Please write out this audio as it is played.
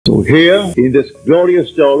So here, in this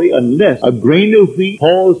glorious story, unless a grain of wheat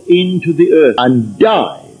falls into the earth and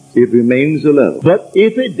dies, it remains alone. But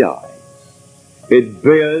if it dies, it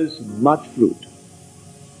bears much fruit.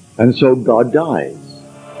 And so God dies.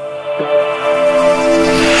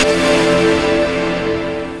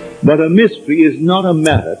 But a mystery is not a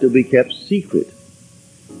matter to be kept secret.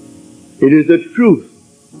 It is the truth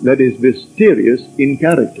that is mysterious in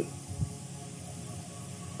character.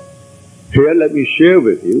 Here, let me share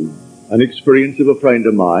with you an experience of a friend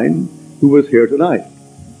of mine who was here tonight.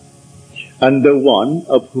 And the one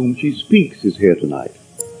of whom she speaks is here tonight.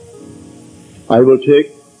 I will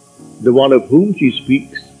take the one of whom she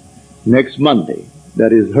speaks next Monday.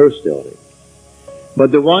 That is her story.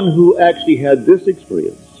 But the one who actually had this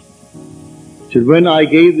experience said, when I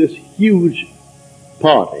gave this huge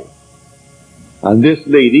party, and this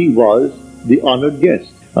lady was the honored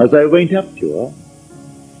guest, as I went up to her,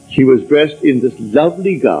 she was dressed in this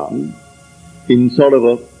lovely gown in sort of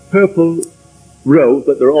a purple robe,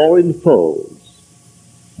 but they're all in folds.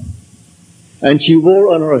 And she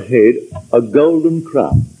wore on her head a golden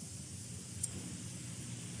crown.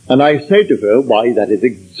 And I said to her, why, that is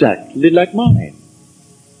exactly like mine.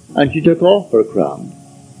 And she took off her crown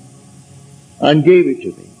and gave it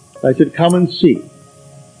to me. I said, come and see.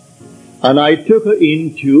 And I took her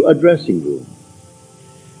into a dressing room.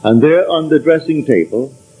 And there on the dressing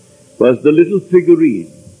table was the little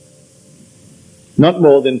figurine, not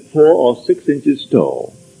more than 4 or 6 inches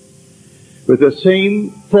tall, with the same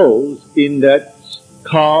folds in that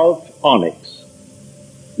carved onyx.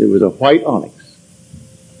 It was a white onyx.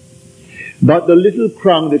 But the little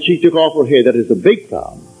crown that she took off her head, that is a big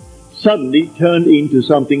crown, suddenly turned into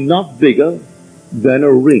something not bigger than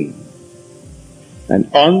a ring. And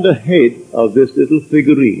on the head of this little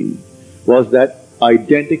figurine was that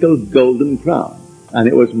identical golden crown. And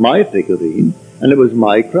it was my figurine, and it was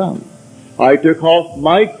my crown. I took off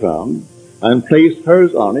my crown and placed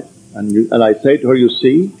hers on it, and I said to her, you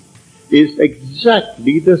see, it's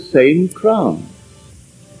exactly the same crown.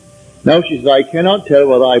 Now she said, I cannot tell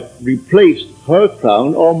whether I replaced her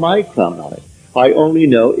crown or my crown on it. I only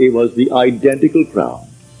know it was the identical crown.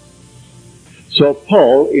 So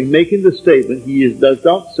Paul, in making the statement, does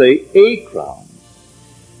not say a crown.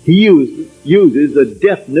 He uses a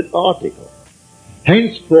definite article.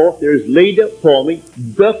 Henceforth there is laid up for me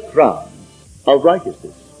the crown of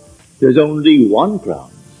righteousness. There's only one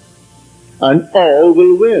crown, and all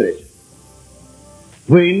will wear it.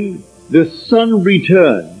 When the Son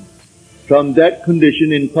returns from that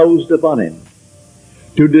condition imposed upon him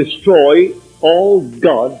to destroy all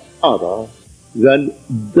gods other than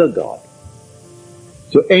the God.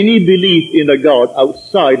 So any belief in a God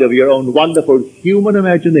outside of your own wonderful human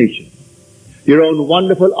imagination, your own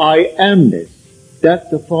wonderful I amness,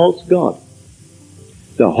 that's a false God.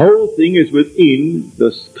 The whole thing is within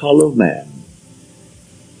the skull of man.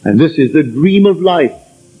 And this is the dream of life.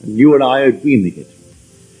 And you and I are dreaming it.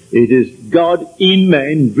 It is God in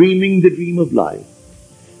man dreaming the dream of life.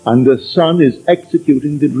 And the Son is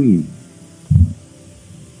executing the dream.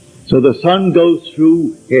 So the Son goes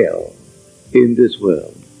through hell in this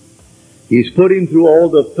world. He's put him through all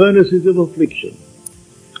the furnaces of affliction.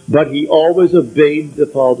 But he always obeyed the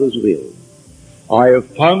Father's will. I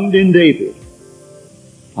have found in David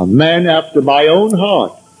a man after my own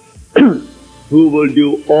heart who will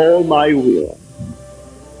do all my will.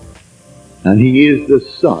 And he is the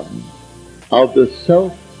Son of the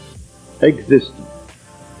self-existent,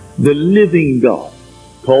 the living God,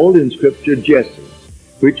 called in Scripture Jesse,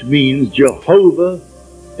 which means Jehovah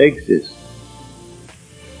exists.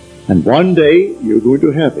 And one day you're going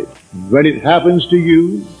to have it. When it happens to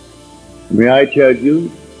you, may I tell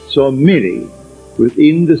you, so many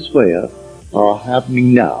within the sphere are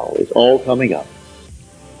happening now. It's all coming up.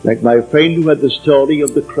 Like my friend who had the story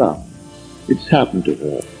of the crown. It's happened to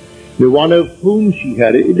her. The one of whom she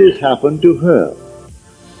had it, it has happened to her.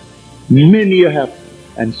 Many are happening.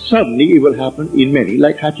 And suddenly it will happen in many,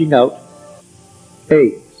 like hatching out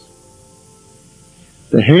eggs.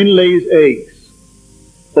 The hen lays eggs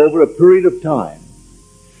over a period of time.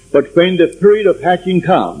 But when the period of hatching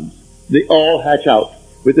comes, they all hatch out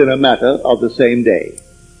within a matter of the same day.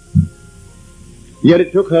 Yet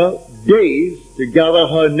it took her days to gather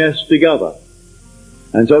her nest together.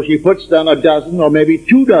 And so she puts down a dozen or maybe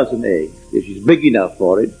 2 dozen eggs, if she's big enough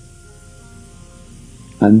for it.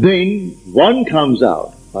 And then one comes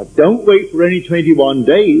out. But don't wait for any 21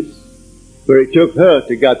 days where it took her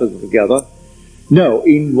to gather them together. No,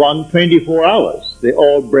 in 24 hours, they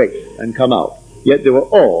all break and come out. Yet they were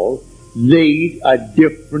all laid at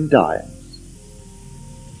different times.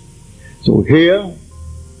 So here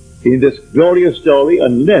in this glorious story,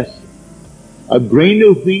 unless a grain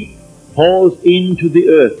of wheat falls into the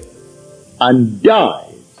earth and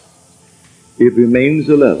dies, it remains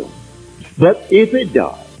alone. But if it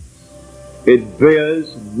dies, it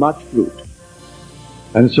bears much fruit.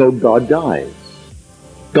 And so God dies.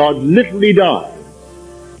 God literally dies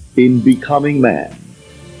in becoming man.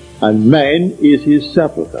 And man is his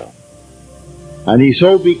sepulchre. And he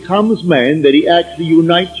so becomes man that he actually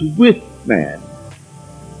unites with man.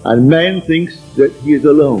 And man thinks that he is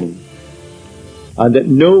alone and that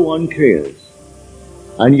no one cares.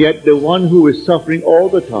 And yet the one who is suffering all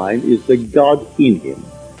the time is the God in him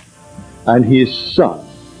and his Son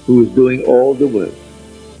who is doing all the work.